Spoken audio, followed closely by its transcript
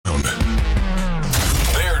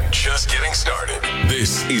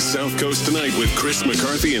This is South Coast Tonight with Chris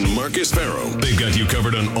McCarthy and Marcus Farrow. They've got you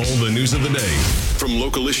covered on all the news of the day, from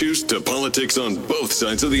local issues to politics on both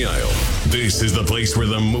sides of the aisle. This is the place where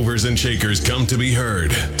the movers and shakers come to be heard,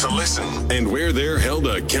 to listen, and where they're held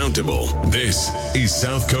accountable. This is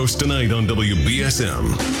South Coast Tonight on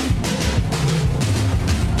WBSM.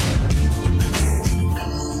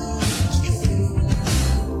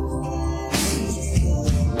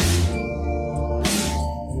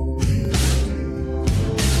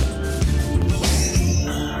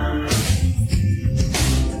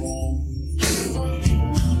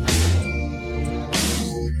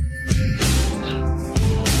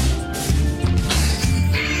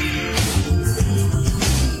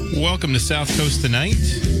 Welcome to South Coast Tonight.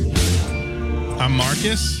 I'm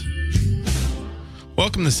Marcus.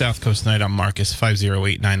 Welcome to South Coast Tonight. I'm Marcus.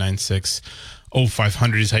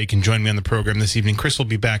 508-996-0500 is how you can join me on the program this evening. Chris will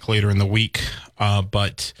be back later in the week.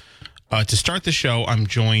 But to start the show, I'm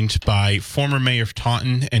joined by former Mayor of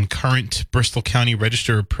Taunton and current Bristol County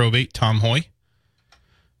Register of Probate, Tom Hoye.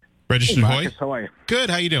 Registered Hey, Marcus, Hoye? how are you? Good.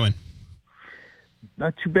 How you doing?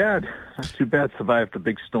 Not too bad. Not too bad. Survived the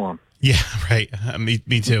big storm. Yeah, right. Me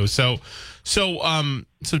too. So Tom,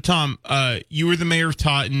 you were the mayor of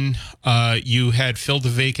Taunton. You had filled a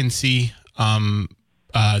vacancy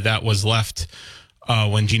that was left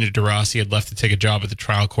when Gina DeRossi had left to take a job at the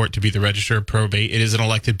trial court to be the Register of Probate. It is an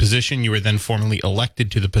elected position. You were then formally elected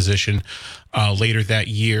to the position later that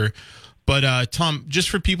year. But Tom, just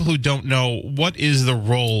for people who don't know, what is the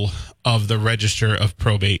role of the Register of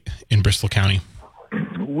Probate in Bristol County?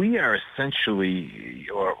 We are essentially,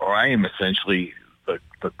 or I am essentially, the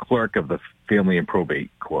clerk of the Family and Probate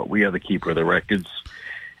Court. We are the keeper of the records.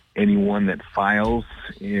 Anyone that files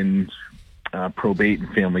in probate and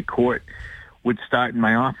family court would start in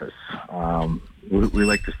my office. We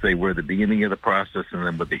like to say we're the beginning of the process and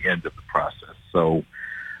then we're the end of the process. So,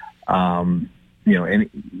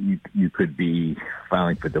 you could be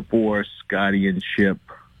filing for divorce, guardianship,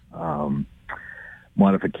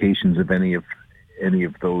 modifications of any of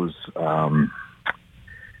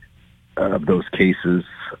those cases,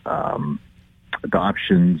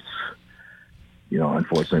 adoptions.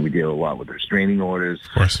 Unfortunately, we deal a lot with restraining orders.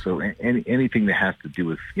 Of course. So anything that has to do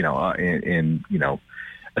with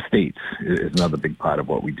estates is another big part of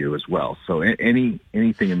what we do as well. So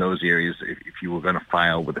anything in those areas, if you were going to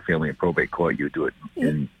file with the Family and Probate Court, you would do it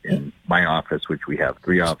in my office, which we have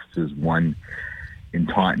 3 offices, one in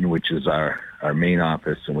Taunton, which is our main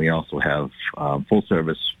office, and we also have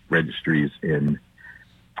full-service registries in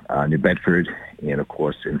New Bedford and, of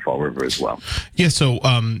course, in Fall River as well. Yeah, so,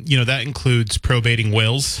 that includes probating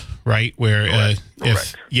wills, right? Where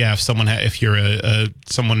Correct. if someone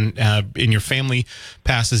someone in your family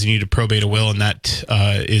passes and you need to probate a will, and that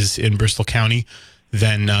is in Bristol County,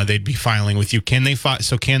 then they'd be filing with you. Can they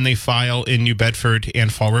file in New Bedford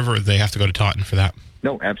and Fall River, or do they have to go to Taunton for that?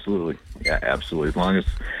 No, absolutely. Yeah, absolutely. As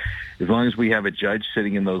long as we have a judge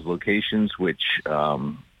sitting in those locations, which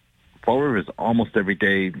Fall River is almost every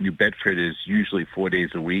day. New Bedford is usually 4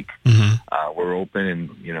 days a week. Mm-hmm. We're open, and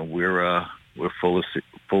we're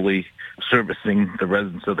fully servicing the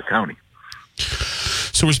residents of the county.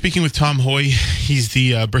 So we're speaking with Tom Hoye. He's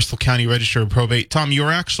the Bristol County Register of Probate. Tom, you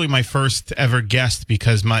were actually my first ever guest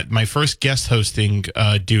because my first guest hosting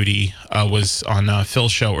duty was on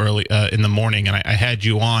Phil's show early in the morning, and I had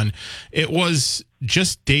you on. It was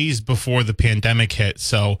just days before the pandemic hit,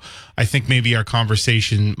 so I think maybe our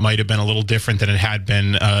conversation might have been a little different than it had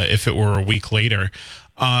been if it were a week later.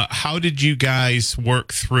 How did you guys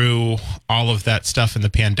work through all of that stuff in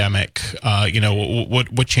the pandemic?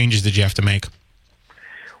 What changes did you have to make?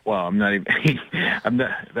 Well, that's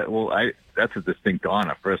a distinct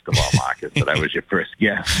honor, first of all, Marcus, that I was your first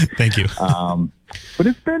guest. Thank you. But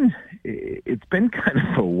it's been kind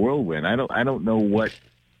of a whirlwind. I don't know what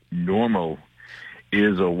normal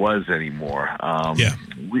is or was anymore.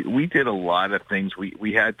 We did a lot of things.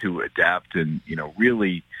 We had to adapt and,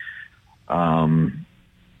 really, kind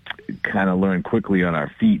of learn quickly on our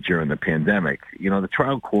feet during the pandemic. The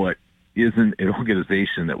trial court isn't an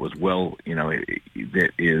organization that was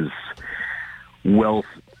that is well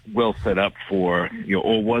set up for,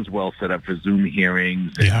 or was well set up for Zoom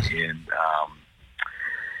hearings and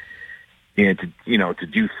to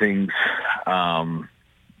do things, over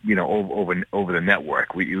the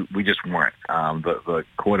network. We just weren't. The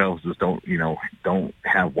courthouses don't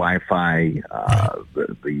have Wi-Fi.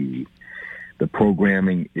 The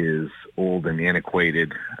programming is old and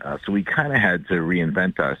antiquated, so we kind of had to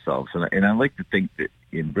reinvent ourselves. And I like to think that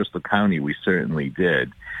in Bristol County we certainly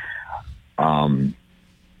did.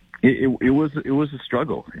 It was a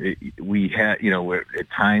struggle. We had, at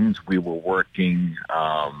times we were working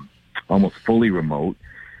almost fully remote.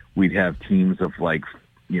 We'd have teams of 5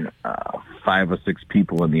 or 6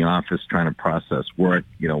 people in the office trying to process work,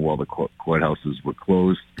 while the courthouses were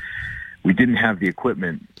closed. We didn't have the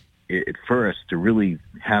equipment at first to really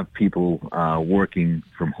have people working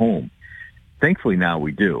from home. Thankfully now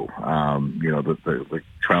we do. The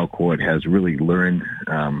trial court has really learned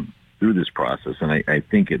through this process, and I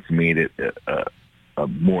think it's made it a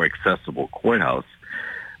more accessible courthouse.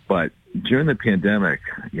 But during the pandemic,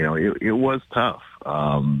 it was tough.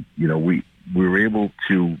 We were able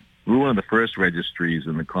to, we were one of the first registries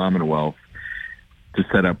in the Commonwealth to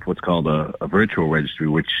set up what's called a virtual registry,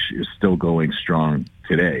 which is still going strong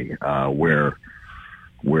today, where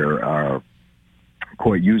our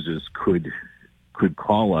court users could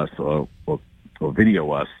call us or video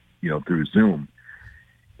us, through Zoom.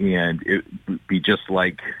 And it would be just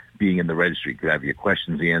like being in the registry. You could have your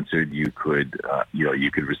questions answered. You could, you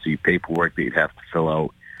could receive paperwork that you'd have to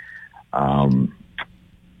fill out.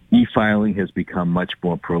 E-filing has become much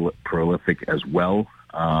more prolific as well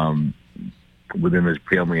within the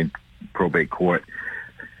family and probate court.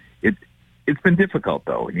 It's been difficult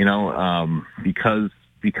though, because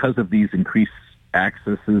of these increased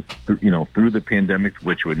accesses, through the pandemic,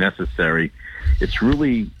 which were necessary. It's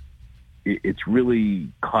really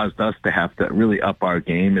caused us to have to really up our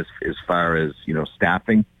game as far as,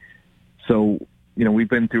 staffing. So, we've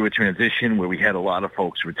been through a transition where we had a lot of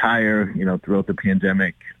folks retire, throughout the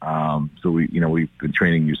pandemic. So we've been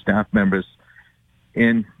training new staff members,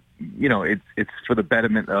 and, it's for the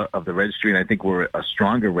betterment of the registry. And I think we're a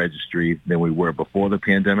stronger registry than we were before the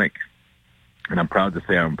pandemic. And I'm proud to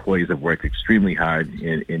say our employees have worked extremely hard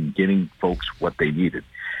in getting folks what they needed.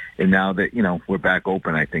 And now that, we're back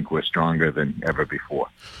open, I think we're stronger than ever before.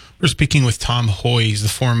 We're speaking with Tom Hoye. He's the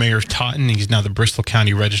former mayor of Taunton. He's now the Bristol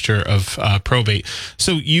County Register of Probate.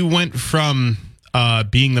 So you went from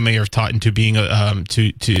being the mayor of Taunton to being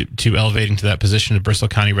to elevating to that position of Bristol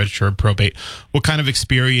County Register of Probate. What kind of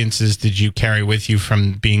experiences did you carry with you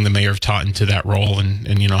from being the mayor of Taunton to that role? And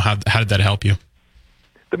how did that help you?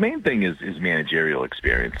 The main thing is managerial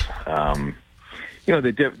experience.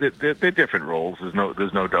 They're different roles.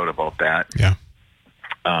 There's no doubt about that. Yeah.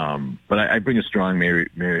 But I bring a strong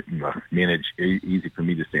easy for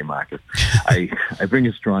me to say, Marcus. I bring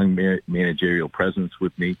a strong managerial presence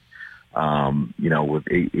with me. With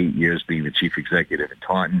 8 years being the chief executive in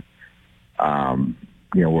Taunton,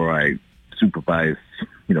 where I supervise,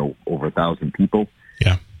 over 1,000 people.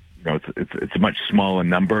 Yeah. It's a much smaller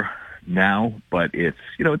number now, but it's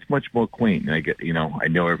much more quaint. And I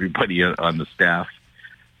know everybody on the staff.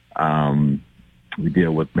 We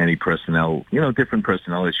deal with many personnel, different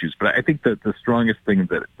personnel issues, but I think that the strongest thing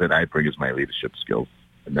that I bring is my leadership skills.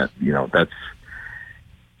 And that, that's,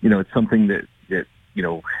 it's something that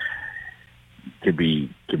can be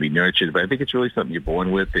nurtured, but I think it's really something you're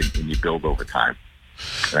born with and you build over time.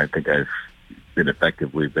 And I think I've been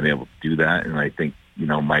able to do that. And I think,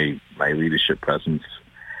 my leadership presence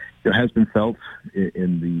has been felt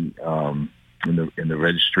in the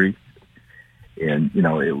registry, and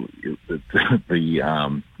the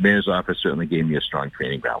mayor's office certainly gave me a strong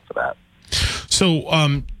training ground for that. So,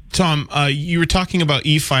 Tom, you were talking about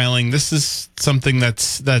e-filing. This is something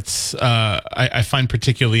that's I find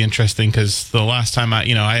particularly interesting because the last time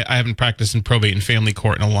I haven't practiced in probate and family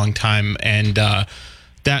court in a long time, and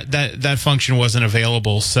that function wasn't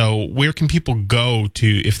available. So where can people go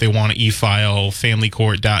to if they want to e-file family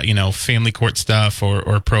court, family court stuff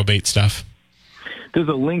or probate stuff? There's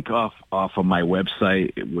a link off of my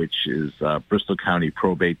website, which is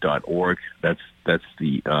bristolcountyprobate.org. That's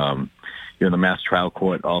the the Mass Trial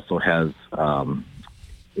Court also has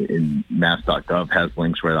in mass.gov has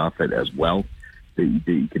links right off it as well. That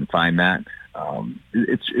you can find that.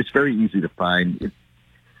 It's very easy to find.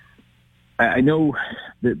 I know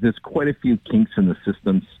that there's quite a few kinks in the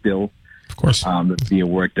system still, of course, that's being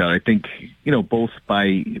worked out. I think both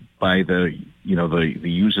by the the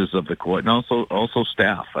users of the court and also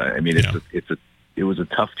staff. I mean, it was a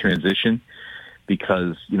tough transition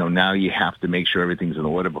because now you have to make sure everything's in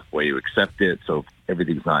order before you accept it. So if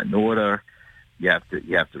everything's not in order, you have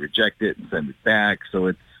to reject it and send it back.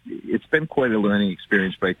 So it's been quite a learning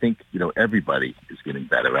experience, but I think, everybody is getting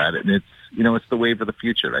better at it. And it's the wave of the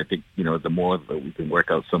future. I think, the more that we can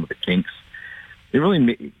work out some of the kinks, it really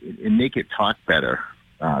make it talk better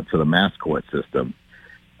to the mass court system.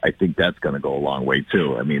 I think that's going to go a long way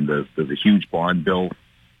too. I mean, there's a huge bond bill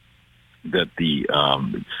that the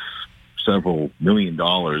several $1 million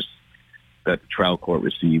that the trial court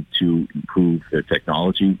received to improve their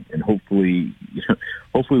technology, and hopefully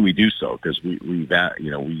we do so, because we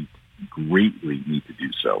greatly need to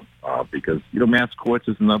do so, because mass courts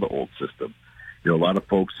is another old system. A lot of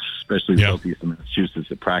folks, especially in southeastern Massachusetts,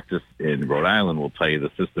 that practice in Rhode Island will tell you the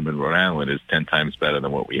system in Rhode Island is 10 times better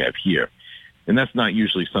than what we have here. And that's not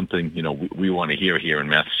usually something, we want to hear here in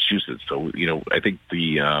Massachusetts. So, I think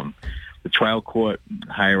the trial court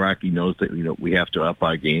hierarchy knows that, we have to up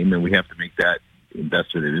our game, and we have to make that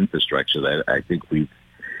investment in infrastructure that I think we've,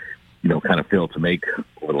 kind of failed to make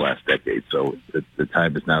over the last decade. So the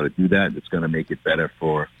time is now to do that. It's going to make it better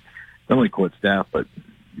for not only court staff, but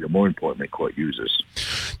more importantly, court users.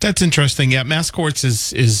 That's interesting. Yeah, mass courts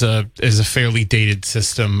is a fairly dated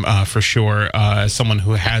system for sure. As someone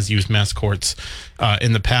who has used mass courts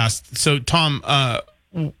in the past. So, Tom,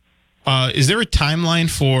 is there a timeline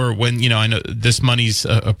for when I know this money's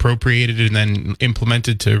appropriated and then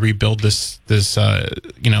implemented to rebuild this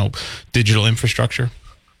digital infrastructure?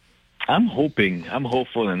 I'm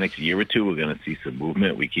hopeful in the next year or two we're going to see some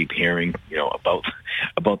movement. We keep hearing,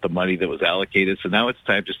 about the money that was allocated. So now it's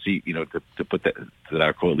time to see, to put that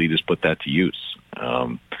our court leaders put that to use.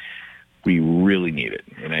 We really need it,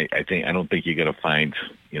 and I don't think you're going to find,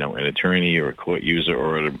 an attorney or a court user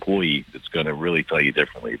or an employee that's going to really tell you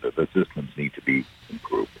differently that the systems need to be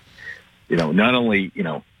improved. Not only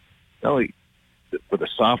with the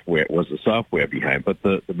software behind, but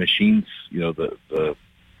the machines,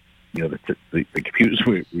 the computers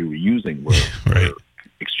we were using were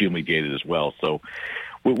extremely dated as well. So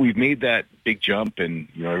we've made that big jump, and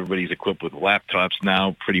everybody's equipped with laptops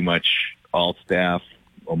now. Pretty much all staff,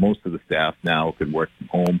 or most of the staff now, can work from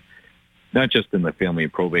home, not just in the family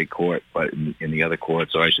and probate court, but in the other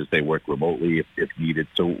courts, or I should say work remotely if needed.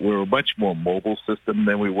 So we're a much more mobile system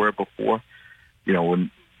than we were before.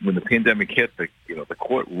 When the pandemic hit, the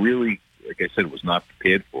court really, like I said, was not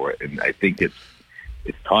prepared for it, and I think it's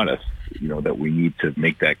taught us, that we need to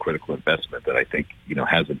make that critical investment that I think,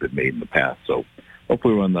 hasn't been made in the past. So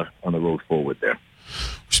hopefully we're on the road forward there.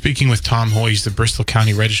 We're speaking with Tom Hoye. He's the Bristol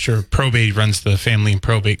County Register of Probate. He runs the family and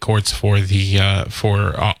probate courts for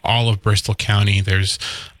all of Bristol County. There's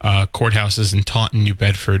courthouses in Taunton, New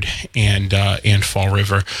Bedford, and Fall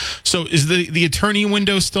River. So is the attorney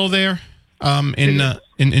window still there in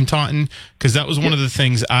Taunton? Because that was one of the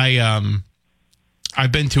things I've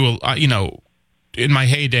been to in my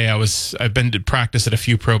heyday. I've been to practice at a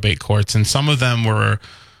few probate courts, and some of them were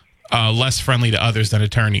less friendly to others than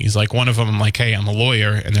attorneys. Like one of them, I'm like, "Hey, I'm a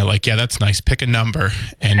lawyer," and they're like, "Yeah, that's nice. Pick a number."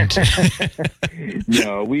 And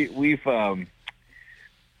no, we've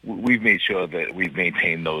made sure that we've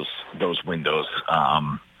maintained those windows.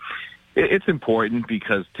 It's important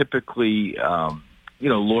because typically,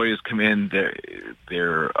 lawyers come in,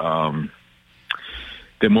 their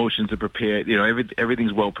motions are prepared.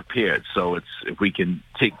 Everything's well prepared. So if we can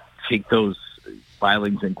take those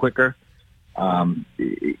filings in quicker,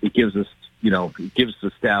 it gives us, it gives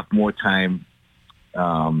the staff more time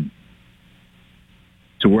to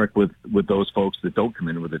work with those folks that don't come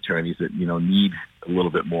in with attorneys that need a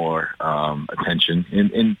little bit more attention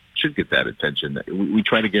and should get that attention. We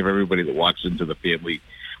try to give everybody that walks into the family.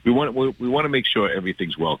 We want to make sure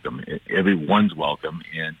everything's welcome, everyone's welcome,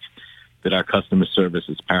 and that our customer service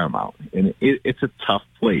is paramount. And it's a tough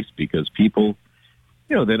place because people,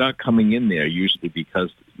 they're not coming in there usually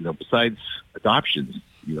because, besides adoptions,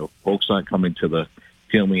 folks aren't coming to the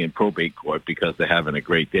family and probate court because they're having a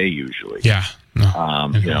great day usually. Yeah.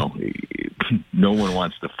 No one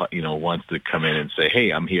wants to come in and say,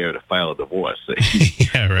 "Hey, I'm here to file a divorce."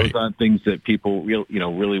 Yeah, right. Those aren't things that people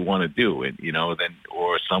really want to do. And,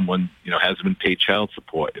 or someone, hasn't been paid child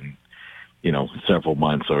support in, several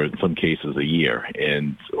months, or in some cases a year,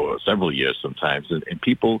 or several years sometimes. And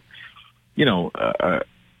people,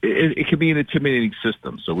 it can be an intimidating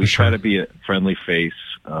system. So we try to be a friendly face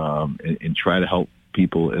and try to help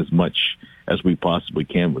people as much as we possibly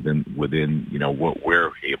can within what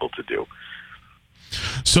we're able to do.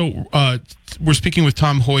 So we're speaking with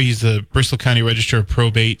Tom Hoye. He's the Bristol County Register of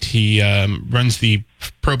Probate. He runs the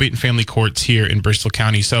probate and family courts here in Bristol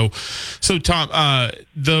County. So Tom,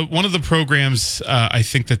 one of the programs I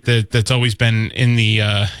think that's always been in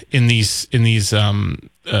these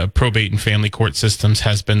probate and family court systems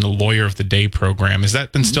has been the Lawyer of the Day program. Has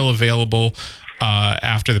that been still available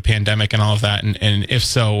after the pandemic and all of that? And if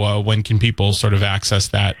so, when can people sort of access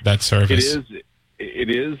that service?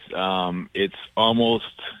 It is.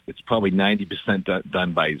 It's probably 90%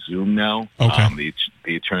 done by Zoom now. Okay.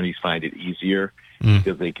 The attorneys find it easier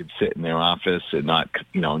because they can sit in their office and not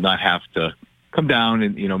have to come down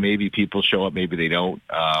and, maybe people show up, maybe they don't.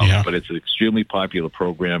 But it's an extremely popular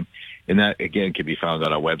program. and that, again, can be found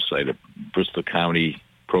on our website at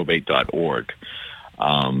bristolcountyprobate.org.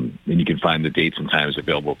 And you can find the dates and times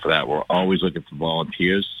available for that. We're always looking for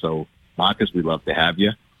volunteers. So, Marcus, we'd love to have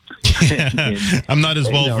you. I'm not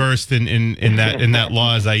as well versed in that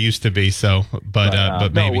law as I used to be. So,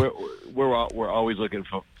 but maybe. No, we're always looking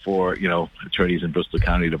for attorneys in Bristol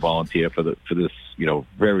County to volunteer for this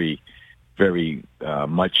very, very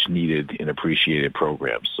much needed and appreciated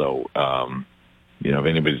program. So, if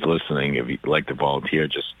anybody's listening, if you'd like to volunteer,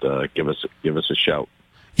 just give us a shout.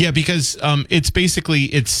 Yeah, because it's basically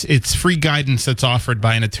it's free guidance that's offered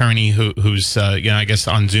by an attorney who's I guess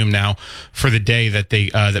on Zoom now for the day that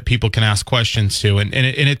that people can ask questions to, and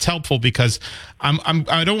it's helpful because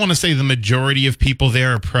I don't want to say the majority of people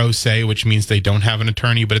there are pro se, which means they don't have an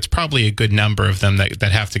attorney, but it's probably a good number of them that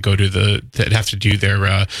have to go to that have to do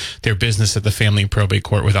their business at the family and probate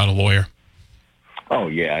court without a lawyer. Oh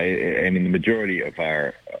yeah, I mean the majority of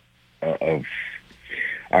our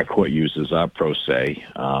court users are pro se.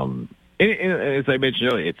 And as I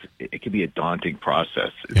mentioned earlier, it can be a daunting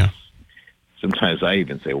process. Sometimes I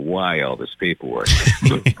even say, why all this paperwork?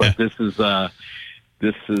 But this is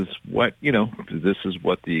what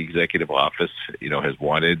the executive office, has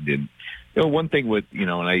wanted. And, one thing with,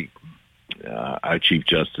 our Chief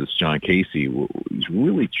Justice, John Casey, is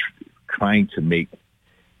really trying to make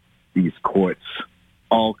these courts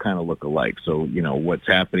all kind of look alike. So, what's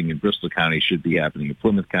happening in Bristol County should be happening in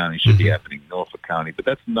Plymouth County, should be happening in Norfolk County.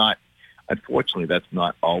 But unfortunately, that's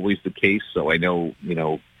not always the case. So I know,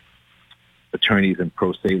 attorneys and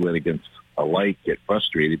pro se litigants alike get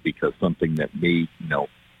frustrated because something that may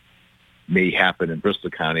happen in Bristol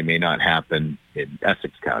County may not happen in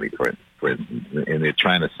Essex County, for instance, and they're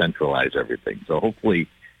trying to centralize everything. So hopefully,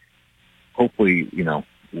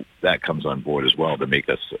 that comes on board as well to make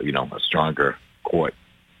us, a stronger court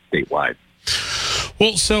statewide.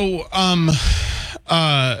 Well, so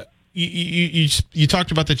you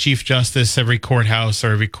talked about the Chief Justice. Every courthouse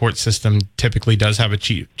or every court system typically does have a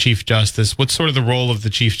Chief Justice. What's sort of the role of the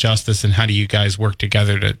Chief Justice, and how do you guys work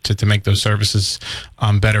together to make those services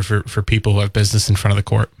better for people who have business in front of the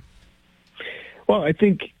court? Well, I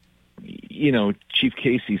think Chief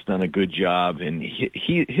Casey's done a good job, and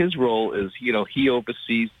his role is he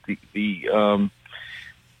oversees the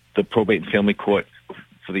probate and family court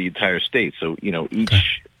for the entire state. So,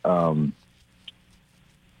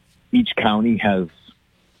 each county has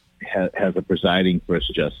a presiding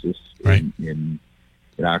first justice. Right. In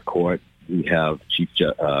our court, we have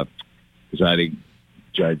presiding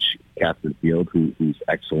Judge Catherine Field, who's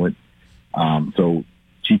excellent. So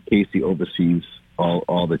Chief Casey oversees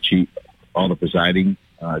all the presiding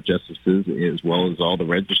justices as well as all the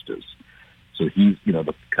registers. So he's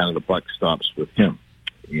the buck stops with him.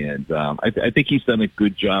 And I think he's done a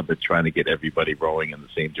good job at trying to get everybody rowing in the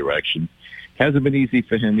same direction. Hasn't been easy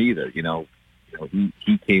for him either. He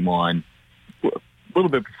came on a little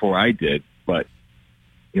bit before I did, but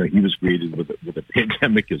he was greeted with a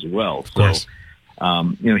pandemic as well. So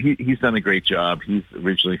he's done a great job. He's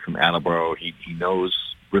originally from Attleboro. He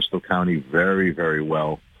knows Bristol County very, very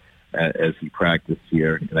well as he practiced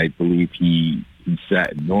here, and I believe he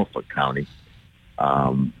sat in Norfolk County.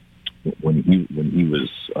 When he was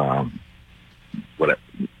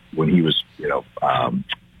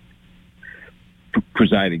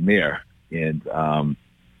presiding there, and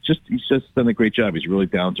he's just done a great job. He's a really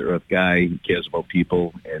down to earth guy. He cares about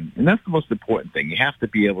people, and that's the most important thing. You have to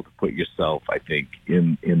be able to put yourself, I think,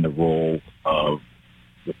 in the role of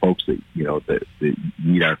the folks that that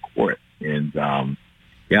need our court, and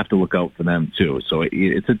you have to look out for them too. So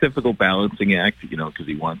it's a difficult balancing act, because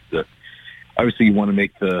he wants to. Obviously, you want to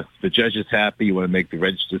make the judges happy, you want to make the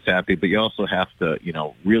registers happy, but you also have to,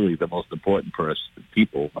 really the most important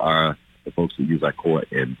people are the folks that use our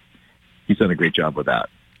court, and he's done a great job with that.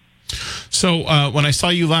 So when I saw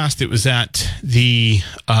you last, it was at the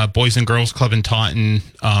Boys and Girls Club in Taunton.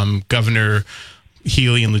 Governor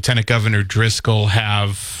Healey and Lieutenant Governor Driscoll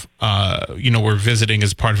were visiting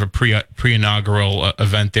as part of a pre-inaugural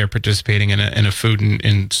event there, participating in a food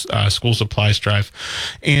and school supplies drive.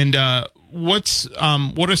 And what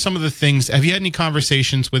are some of the things? Have you had any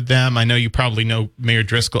conversations with them? I know you probably know Mayor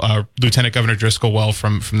Driscoll, Lieutenant Governor Driscoll, well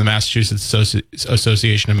from the Massachusetts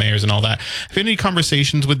Association of Mayors and all that. Have you had any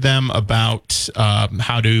conversations with them about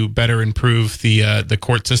how to better improve the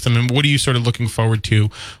court system, and what are you sort of looking forward to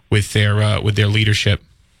with their leadership?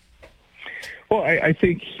 Well, I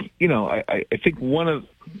think I think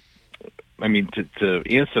to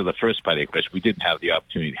answer the first part of your question, we didn't have the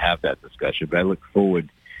opportunity to have that discussion, but I look forward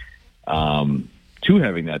to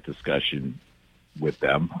having that discussion with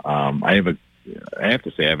them. I have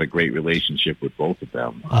to say I have a great relationship with both of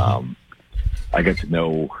them. I got to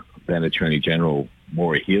know then Attorney General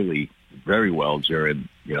Maura Healey very well during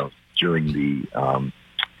the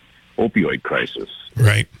opioid crisis.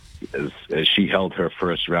 Right. As she held her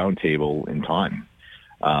first roundtable in Taunton,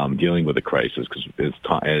 dealing with the crisis, because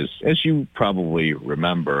as you probably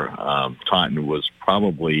remember, Taunton was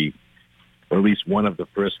probably, or at least one of the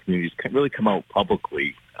first communities to really come out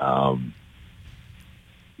publicly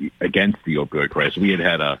against the opioid crisis. We had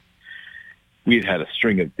had a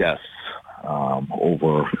string of deaths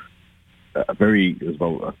over it was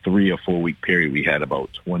about a 3 or 4 week period. We had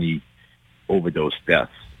about 20 overdose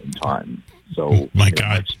deaths in Taunton. So, my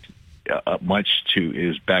God. Much to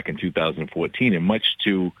is back in 2014, and much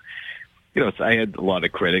to, I had a lot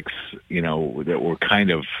of critics, that were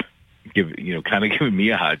kind of giving me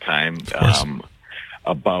a hard time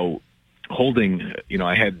about holding.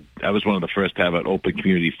 I was one of the first to have an open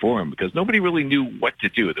community forum because nobody really knew what to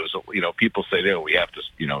do. There was, people say, we have to,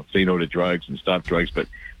 say no to drugs and stop drugs, but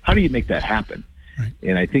how do you make that happen? Right.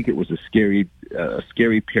 And I think it was a scary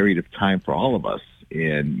period of time for all of us.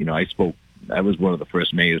 And I was one of the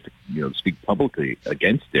first mayors to speak publicly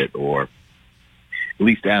against it, or at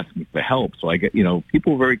least asking for help. So I get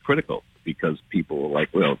people were very critical because people were like,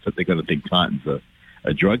 well, so they're going to think Taunton's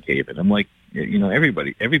a drug haven. I'm like,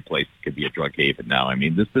 every place could be a drug haven now. I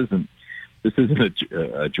mean, this isn't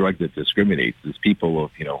a drug that discriminates. There's people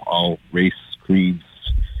of all race, creeds,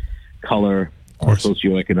 color,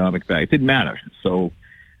 socioeconomic value. It didn't matter. So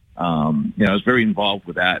I was very involved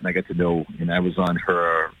with that, and I got to know, and I was on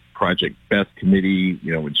her Project Best committee,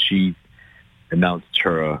 when she announced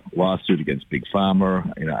her lawsuit against Big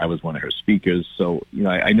Pharma. I was one of her speakers, so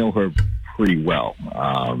I know her pretty well.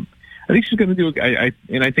 I think she's going to do. I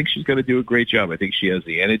think she's going to do a great job. I think she has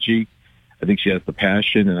the energy. I think she has the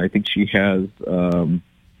passion, and I think she has the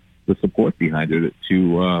support behind her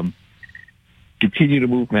to continue to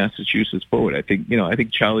move Massachusetts forward. I think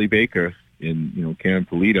Charlie Baker and Karen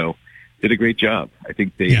Polito did a great job. I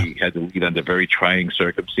think they had to lead under very trying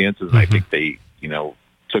circumstances. Mm-hmm. I think they,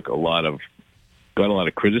 got a lot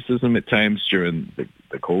of criticism at times during the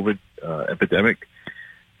COVID epidemic.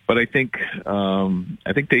 But I think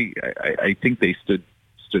they stood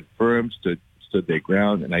firm, stood their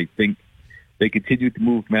ground, and I think they continued to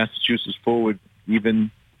move Massachusetts forward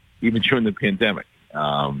even during the pandemic.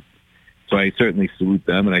 So I certainly salute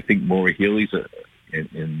them, and I think Maura Healey's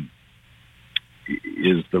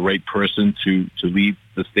is the right person to lead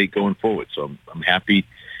the state going forward. So I'm happy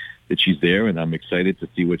that she's there, and I'm excited to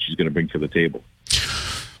see what she's going to bring to the table.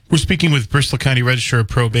 We're speaking with Bristol County Register of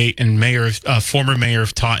Probate and former mayor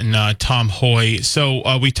of Taunton, Tom Hoye.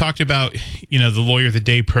 So we talked about, the Lawyer of the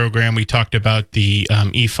Day program. We talked about the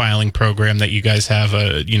e-filing program that you guys have,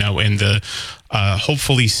 and the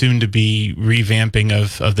hopefully soon to be revamping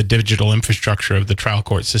of the digital infrastructure of the trial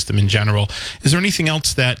court system in general. Is there anything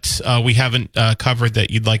else that we haven't covered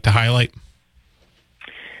that you'd like to highlight?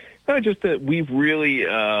 Just that we've really,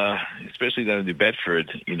 especially down in New Bedford,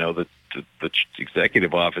 the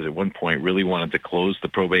executive office at one point really wanted to close the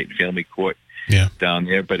probate and family court down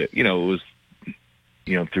there, but it was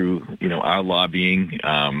through our lobbying,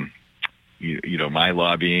 my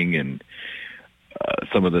lobbying, and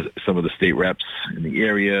some of the state reps in the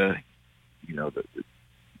area,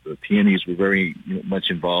 the peonies were very much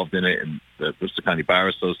involved in it, and the Bristol County Bar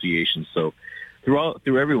Association. So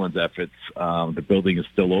through everyone's efforts, the building is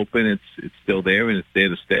still open. It's still there, and it's there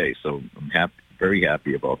to stay. So I'm very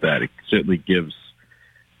happy about that. It certainly gives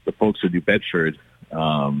the folks of New Bedford,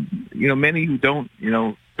 many who don't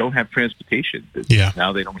have transportation.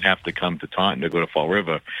 Now they don't have to come to Taunton or go to Fall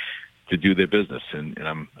River to do their business, and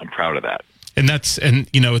I'm proud of that. And it's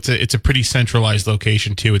a pretty centralized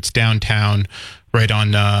location too. It's downtown, right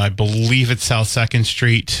on I believe it's South 2nd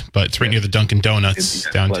Street, but it's right near the Dunkin' Donuts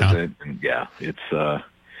downtown.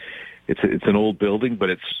 It's an old building, but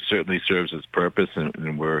it certainly serves its purpose,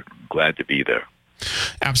 and we're glad to be there.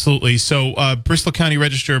 Absolutely. So, Bristol County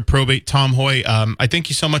Register of Probate, Tom Hoye, I thank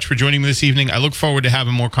you so much for joining me this evening. I look forward to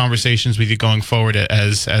having more conversations with you going forward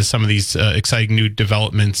as some of these exciting new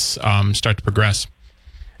developments start to progress.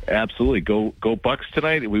 Absolutely. Go Bucks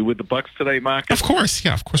tonight. Are we with the Bucks tonight, Marcus? Of course.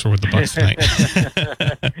 Yeah, of course we're with the Bucks tonight.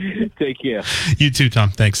 Take care. You too, Tom.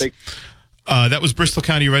 Thanks. That was Bristol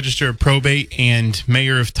County Register of Probate and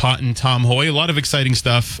Mayor of Taunton, Tom Hoye. A lot of exciting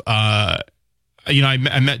stuff. I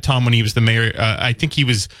met Tom when he was the mayor. I think he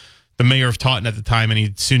was the mayor of Taunton at the time, and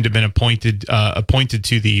he'd soon to been appointed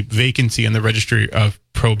to the vacancy in the Registry of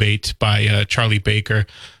Probate by Charlie Baker.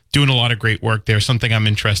 doing a lot of great work there. Something I'm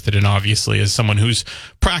interested in, obviously, as someone who's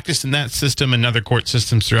practiced in that system and other court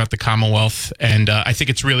systems throughout the Commonwealth. And I think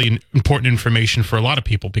it's really important information for a lot of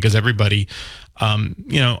people because everybody,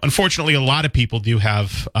 unfortunately, a lot of people do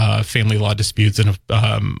have family law disputes, and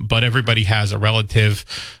but everybody has a relative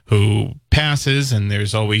who passes, and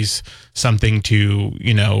there's always something to,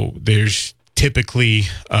 there's typically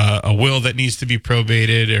a will that needs to be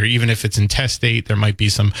probated, or even if it's intestate, there might be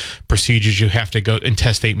some procedures you have to go.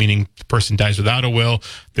 Intestate meaning the person dies without a will.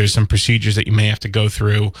 There's some procedures that you may have to go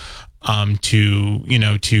through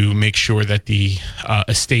to make sure that the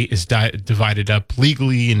estate is divided up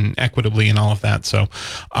legally and equitably and all of that. So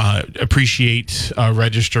appreciate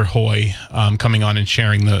Register Hoye coming on and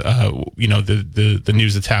sharing the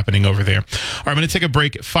news that's happening over there. All right, I'm going to take a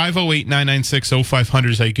break. 508-996-0500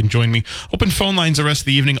 is how you can join me. Open phone lines the rest of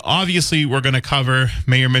the evening. Obviously, we're going to cover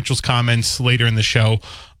Mayor Mitchell's comments later in the show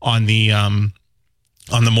on the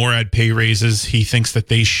Morad pay raises. He thinks that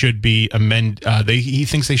they should be he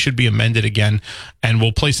thinks they should be amended again, and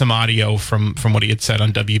we'll play some audio from what he had said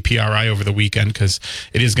on WPRI over the weekend because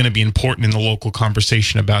it is going to be important in the local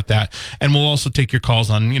conversation about that. And we'll also take your calls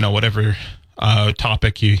on whatever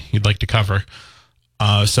topic you'd like to cover.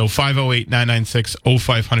 So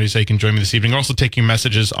 508-996-0500 is how you can join me this evening. Also taking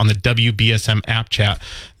messages on the WBSM app chat.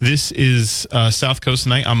 This is South Coast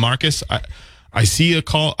Night. I'm Marcus. I see a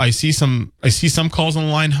call. I see some calls on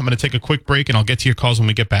the line. I'm going to take a quick break, and I'll get to your calls when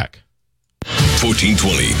we get back.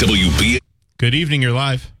 1420 WB. Good evening. You're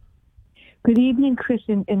live. Good evening, Chris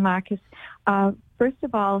and Marcus. First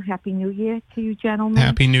of all, Happy New Year to you, gentlemen.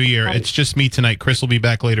 Happy New Year. It's just me tonight. Chris will be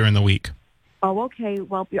back later in the week. Oh, okay.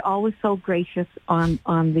 Well, you're always so gracious on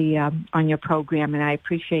your program, and I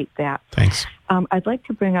appreciate that. Thanks. I'd like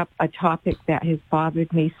to bring up a topic that has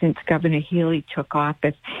bothered me since Governor Healey took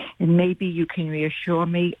office, and maybe you can reassure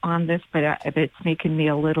me on this, but it's making me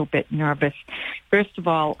a little bit nervous. First of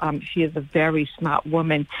all, she is a very smart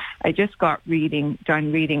woman. I just got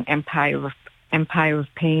done reading Empire of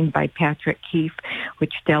Pain by Patrick Keefe,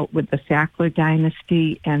 which dealt with the Sackler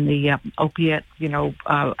dynasty and the opiates,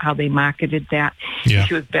 how they marketed that. Yeah.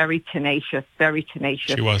 She was very tenacious.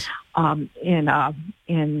 She was.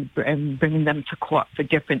 In bringing them to court for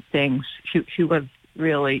different things. She was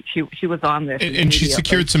really, she was on this. And she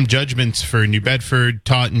secured some judgments for New Bedford,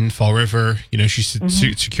 Taunton, Fall River. She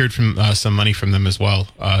secured some money from them as well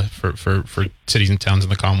for cities and towns in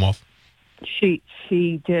the Commonwealth. She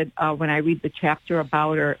did. When I read the chapter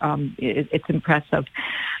about her, it's impressive.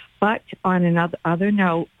 But on another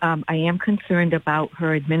note, I am concerned about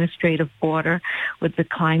her administrative order with the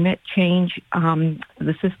climate change.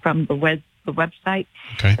 This is from the website.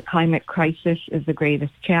 Okay. The climate crisis is the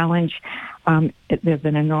greatest challenge. There's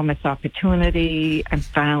an enormous opportunity. I'm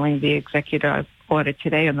filing the executive order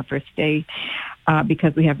today on the first day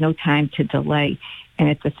because we have no time to delay. And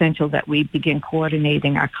it's essential that we begin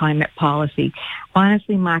coordinating our climate policy.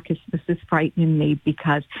 Honestly, Marcus, this is frightening me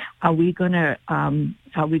because are we gonna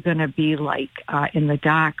be like in the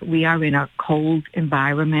dark? We are in a cold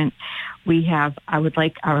environment. I would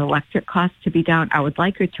like our electric costs to be down. I would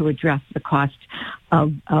like her to address the cost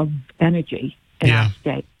of energy in our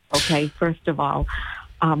state. Okay, first of all,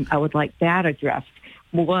 I would like that addressed.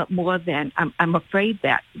 More than I'm afraid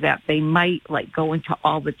that they might go into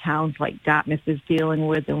all the towns like Dartmouth is dealing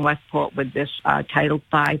with and Westport with this Title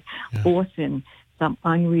V, forcing some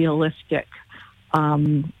unrealistic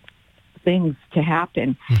things to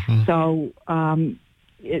happen. Mm-hmm. So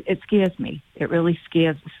it scares me. It really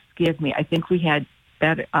scares me. I think we had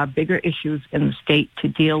bigger issues in the state to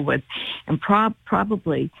deal with, and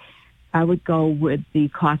probably I would go with the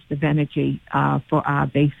cost of energy for our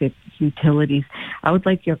basic utilities. I would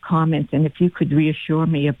like your comments, and if you could reassure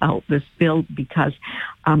me about this bill, because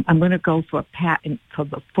I'm going to go for a patent for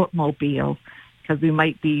the footmobile, because we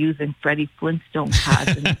might be using Freddie Flintstone cars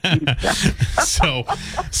in the future.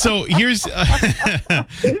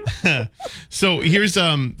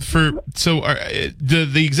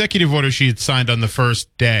 The executive order she had signed on the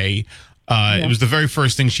first day. It was the very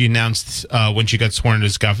first thing she announced when she got sworn in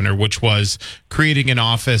as governor, which was creating an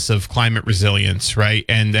office of climate resilience, right?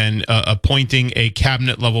 And then appointing a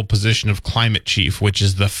cabinet-level position of climate chief, which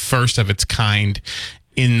is the first of its kind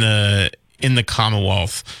in the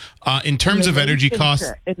Commonwealth. In terms of energy costs,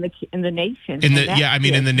 in the nation, in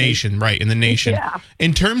the nation, right? In the nation. Yeah.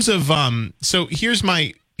 In terms of so here's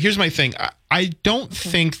my thing. I don't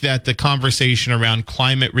think that the conversation around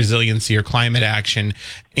climate resiliency or climate action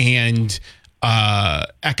and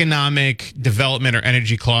economic development or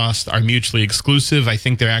energy costs are mutually exclusive. I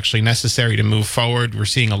think they're actually necessary to move forward. We're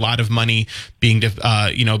seeing a lot of money being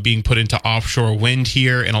put into offshore wind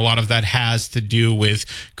here, and a lot of that has to do with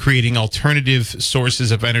creating alternative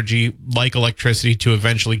sources of energy like electricity to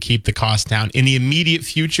eventually keep the cost down. In the immediate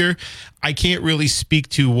future, I can't really speak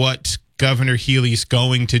to what Governor Healey's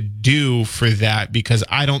going to do for that because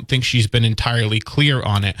I don't think she's been entirely clear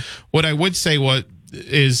on it. What I would say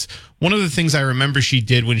is one of the things I remember she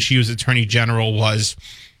did when she was Attorney General was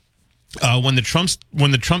when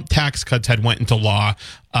the Trump tax cuts had went into law,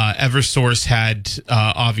 Eversource had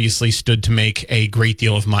obviously stood to make a great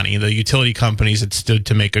deal of money. The utility companies had stood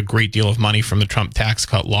to make a great deal of money from the Trump tax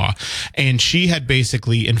cut law. And she had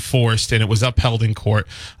basically enforced, and it was upheld in court,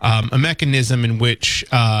 a mechanism in which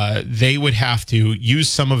they would have to use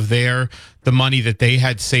some of the money that they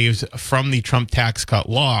had saved from the Trump tax cut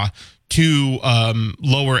law to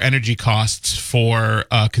lower energy costs for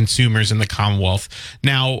consumers in the Commonwealth.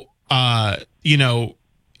 Now,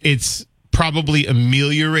 it's probably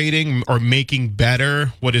ameliorating or making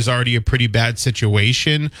better what is already a pretty bad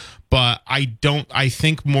situation. But I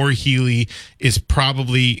think Maura Healey is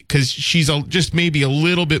probably, because she's just maybe a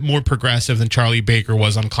little bit more progressive than Charlie Baker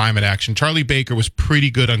was on climate action. Charlie Baker was pretty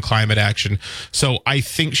good on climate action. So I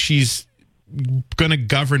think she's going to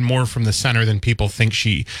govern more from the center than people think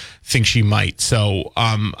she might. So,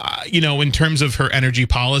 in terms of her energy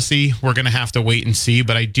policy, we're going to have to wait and see.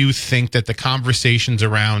 But I do think that the conversations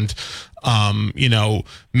around,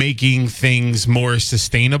 making things more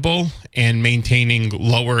sustainable and maintaining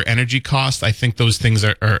lower energy costs, I think those things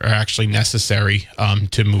are actually necessary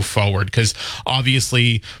to move forward. Because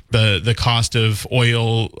obviously the cost of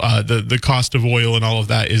oil, the cost of oil and all of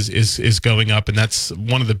that is going up, and that's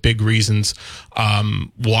one of the big reasons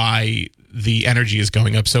why the energy is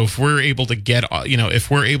going up. So if we're able to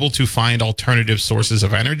if we're able to find alternative sources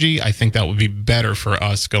of energy, I think that would be better for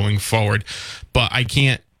us going forward. But I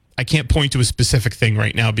can't point to a specific thing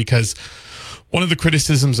right now because one of the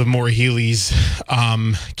criticisms of Maura Healey's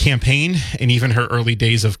campaign and even her early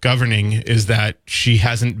days of governing is that she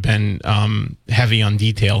hasn't been heavy on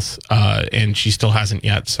details, and she still hasn't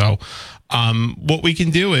yet. So what we can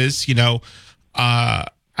do is,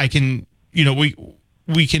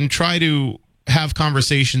 we can try to have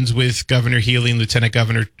conversations with Governor Healey and Lieutenant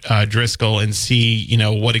Governor Driscoll and see,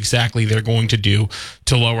 what exactly they're going to do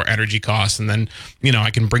to lower energy costs. And then,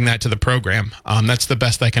 I can bring that to the program. That's the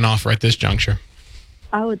best I can offer at this juncture.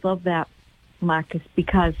 I would love that, Marcus,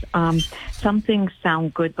 because some things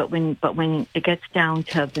sound good, but when it gets down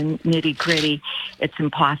to the nitty gritty, it's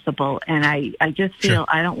impossible. And I just feel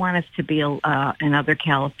I don't want us to be another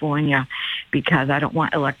California, because I don't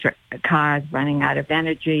want electric cars running out of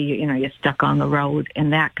energy. You're stuck on the road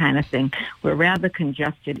and that kind of thing. We're a rather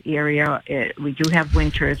congested area. We do have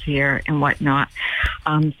winters here and whatnot.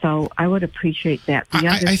 So I would appreciate that.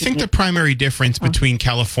 I think the primary difference between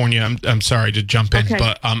California, I'm sorry to jump in,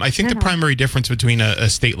 but I think the primary difference between a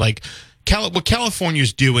state like what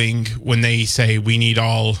California's doing when they say we're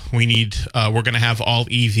going to have all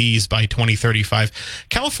EVs by 2035.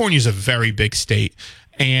 California's a very big state.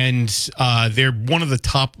 And they're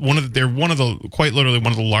quite literally one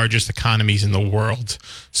of the largest economies in the world.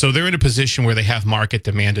 So they're in a position where they have market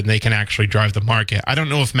demand and they can actually drive the market. I don't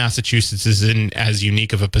know if Massachusetts is in as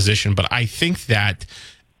unique of a position, but I think that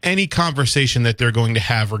any conversation that they're going to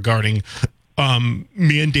have regarding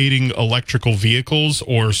mandating electrical vehicles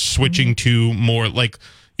or switching to more like,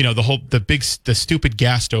 the stupid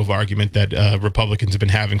gas stove argument that Republicans have been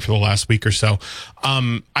having for the last week or so.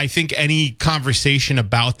 I think any conversation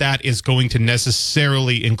about that is going to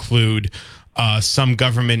necessarily include some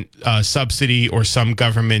government subsidy or some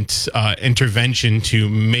government intervention to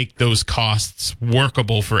make those costs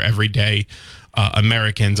workable for everyday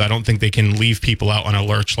Americans. I don't think they can leave people out on a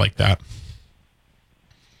lurch like that.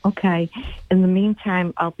 Okay. In the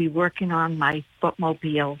meantime, I'll be working on my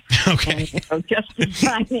footmobile. Okay. And, just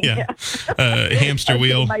designing it. Hamster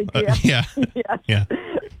wheel. Yeah. Yeah.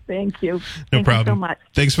 Thank you. No problem. You so much.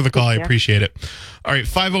 Thanks for the call. I appreciate it. All right.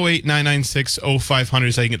 508-996-0500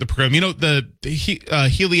 is how you can get the program.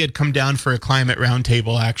 Healey had come down for a climate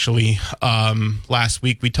roundtable actually last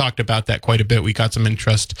week. We talked about that quite a bit. We got some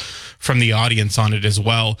interest from the audience on it as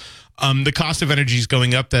well. The cost of energy is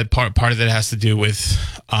going up. That part of that has to do with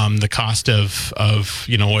the cost of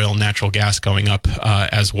oil and natural gas going up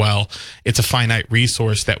as well. It's a finite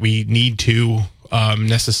resource that we need to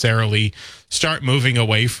necessarily start moving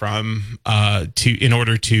away from in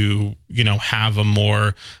order to have a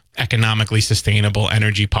more economically sustainable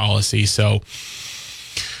energy policy. So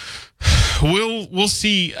We'll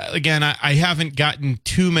see. Again, I haven't gotten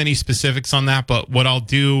too many specifics on that, but what I'll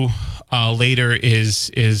do later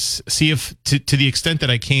is see if, to the extent that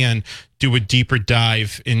I can, do a deeper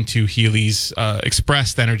dive into Healey's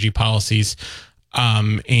expressed energy policies,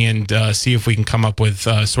 and see if we can come up with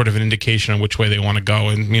sort of an indication on which way they want to go.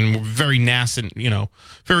 And we're very nascent,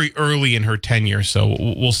 very early in her tenure, so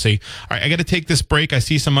we'll see. All right, I got to take this break. I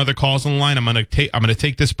see some other calls on the line. I'm gonna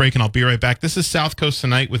take this break, and I'll be right back. This is South Coast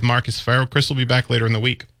Tonight with Marcus Farrow. Chris will be back later in the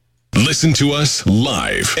week. Listen to us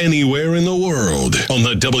live anywhere in the world on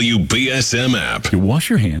the WBSM app. You wash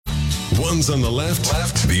your hands. One's on the left,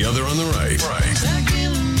 the other on the right.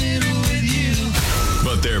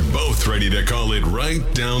 But they're both ready to call it right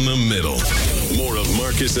down the middle. More of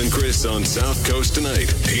Marcus and Chris on South Coast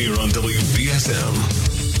Tonight here on WBSM.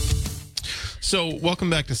 So, welcome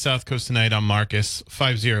back to South Coast Tonight. I'm Marcus.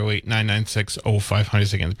 508-996-0500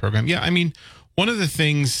 is again the program. Yeah, one of the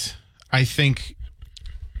things I think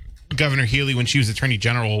Governor Healey, when she was Attorney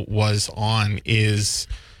General, was on is,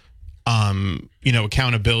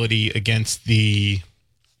 accountability against the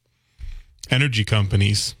energy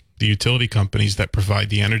companies, the utility companies that provide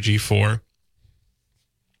the energy for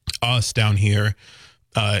us down here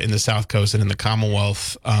in the South Coast and in the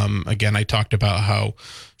Commonwealth. Again, I talked about how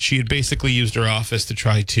she had basically used her office to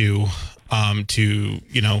try to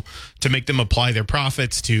make them apply their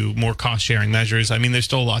profits to more cost-sharing measures. There's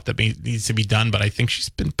still a lot that needs to be done, but I think she's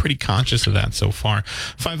been pretty conscious of that so far.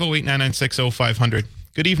 508-996-0500.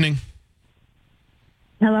 Good evening.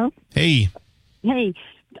 Hello? Hey. Hey.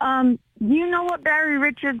 Do you know what Barry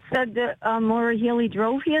Richards said that Maura Healey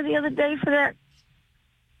drove here the other day for that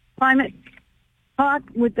climate talk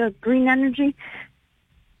with the green energy?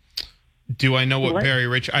 Do I know what Barry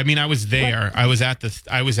Richards? I was there. I was at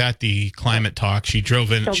the climate talk. She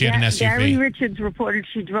drove in. So she had an SUV. Barry Richards reported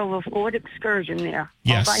she drove a Ford Excursion there,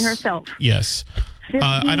 all by herself. Yes.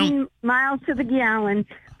 15 miles to the gallon,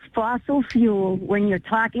 fossil fuel. When you're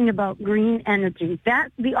talking about green energy,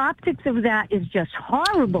 the optics of that is just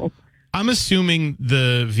horrible. I'm assuming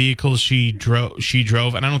the vehicle she drove,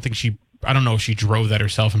 and I don't know if she drove that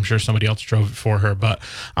herself. I'm sure somebody else drove it for her, but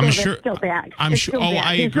I'm sure. Still bad. I'm sure. Bad.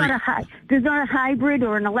 I agree. There's not a hybrid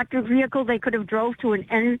or an electric vehicle they could have drove to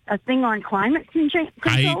a thing on climate control.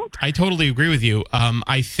 I totally agree with you.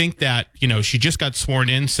 I think that she just got sworn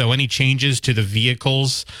in, so any changes to the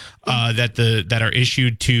vehicles that are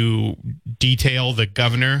issued to detail the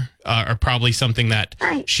governor are probably something that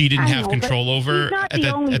she didn't have control over at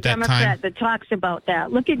that Democrat time. That talks about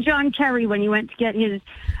that. Look at John Kerry when he went to get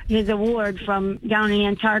his award from down in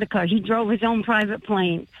Antarctica. He drove his own private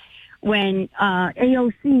plane. When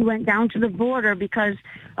AOC went down to the border because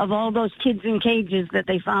of all those kids in cages that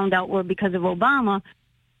they found out were because of Obama,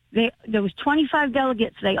 there was 25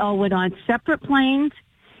 delegates. They all went on separate planes,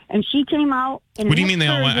 and she came out. What do you mean they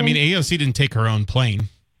all went? AOC didn't take her own plane.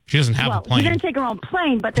 She doesn't have a plane. She didn't take her own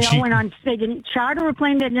plane, but they all went on. They didn't charter a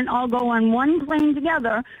plane. They didn't all go on one plane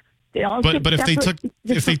together. They all took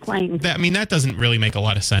planes. That doesn't really make a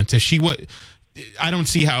lot of sense. I don't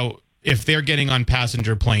see how, if they're getting on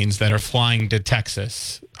passenger planes that are flying to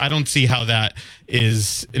Texas, I don't see how that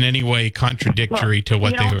is in any way contradictory to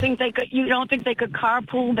what they were. You don't think they could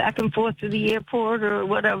carpool back and forth to the airport or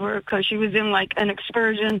whatever? Because she was in like an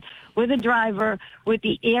excursion with a driver with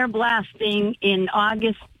the air blasting in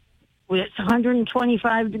August. It's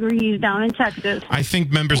 125 degrees down in Texas. I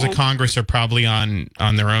think members of Congress are probably on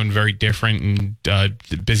their own very different and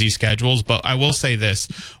busy schedules. But I will say this.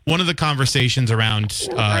 One of the conversations around...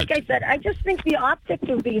 like I said, I just think the optics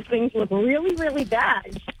of these things look really, really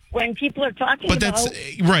bad when people are talking about... But that's...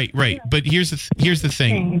 Right. But here's the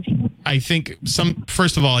thing. I think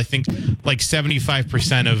first of all, I think like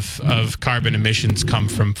 75% of carbon emissions come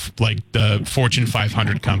from like the Fortune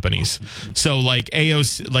 500 companies. So like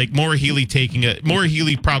AOC, like Maura Healey Maura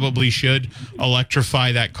Healey probably should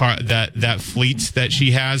electrify that car, that fleets that she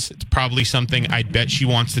has. It's probably something I'd bet she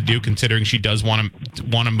wants to do, considering she does want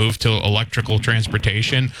to move to electrical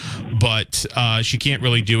transportation. But she can't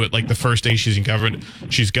really do it like the first day she's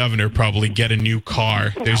governor, probably get a new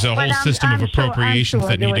car. There's a whole system of appropriations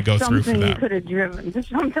that need to go through for that. You could have driven to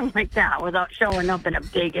something like that without showing up in a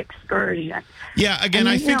big excursion. Yeah, again,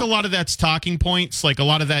 I think a lot of that's talking points. Like a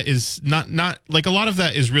lot of that is not like a lot of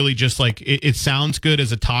that is really just like it sounds good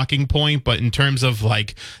as a talking point, but in terms of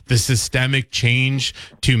like the systemic change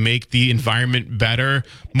to make the environment better,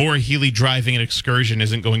 Maura Healey driving an excursion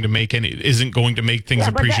isn't going to make things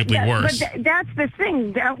appreciably worse. But that's the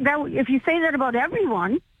thing. That if you say that about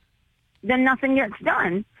everyone, then nothing gets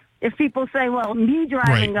done. if people say, well, me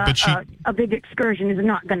driving a big excursion is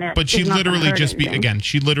not going to. But she literally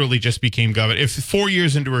she literally just became governor. If 4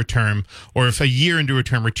 years into her term, or if a year into her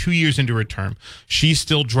term, or 2 years into her term, she's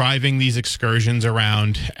still driving these excursions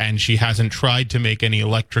around, and she hasn't tried to make any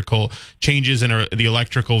electrical changes in the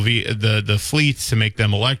electrical the fleets to make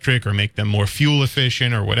them electric or make them more fuel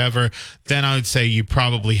efficient or whatever, then I would say you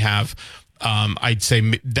probably have. I'd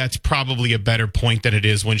say that's probably a better point than it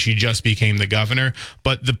is when she just became the governor.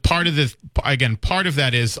 But part of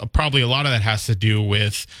that is probably a lot of that has to do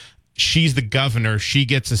with she's the governor. She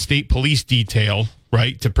gets a state police detail,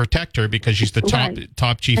 right, to protect her because she's the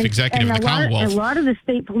top chief executive of the Commonwealth. A lot of the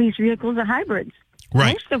state police vehicles are hybrids.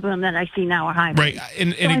 Right. Most of them that I see now are hybrids. Right.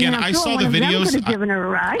 And again, I saw the videos. Could have given her a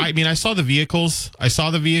ride. I saw the vehicles. I saw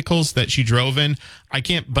the vehicles that she drove in. I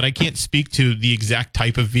can't speak to the exact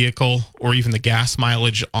type of vehicle or even the gas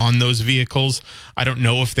mileage on those vehicles. I don't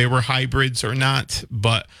know if they were hybrids or not.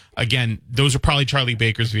 But again, those are probably Charlie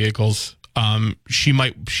Baker's vehicles. She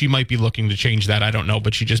might be looking to change that. I don't know,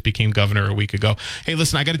 but she just became governor a week ago. Hey,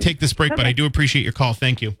 listen, I got to take this break, but I do appreciate your call.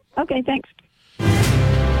 Thank you. Okay, thanks.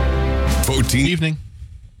 14 evening.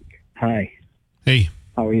 Hi. Hey.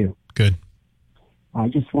 How are you? Good. I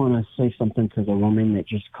just want to say something to the woman that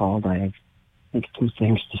just called. I have, two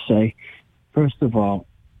things to say. First of all,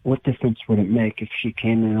 what difference would it make if she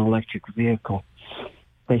came in an electric vehicle?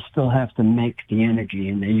 They still have to make the energy,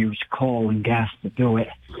 and they use coal and gas to do it.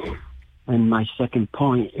 And my second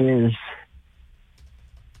point is,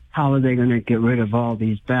 how are they going to get rid of all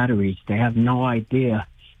these batteries? They have no idea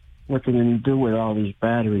what they're going to do with all these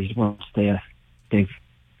batteries once they've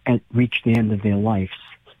reached the end of their lives.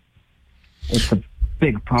 It's a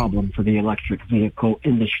big problem for the electric vehicle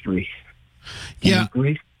industry. Can you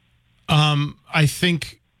agree? I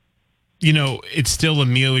think, it still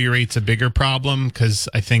ameliorates a bigger problem because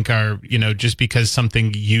I think just because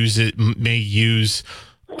something may use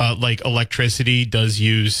like electricity does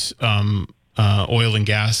use oil and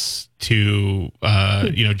gas to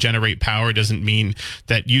generate power doesn't mean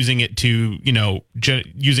that using it to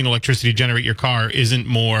using electricity to generate your car isn't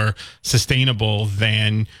more sustainable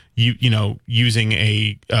than using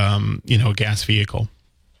a gas vehicle.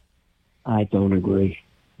 I don't agree.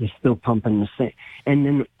 They're still pumping the same. And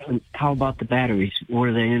then how about the batteries? What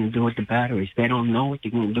are they going to do with the batteries? They don't know what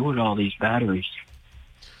they're going to do with all these batteries.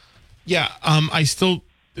 Yeah, I still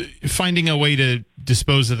finding a way to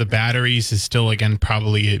dispose of the batteries is still, again,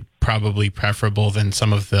 probably preferable than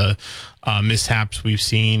some of the mishaps we've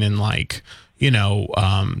seen in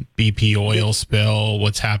BP oil spill,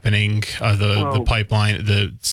 what's happening, the pipeline, the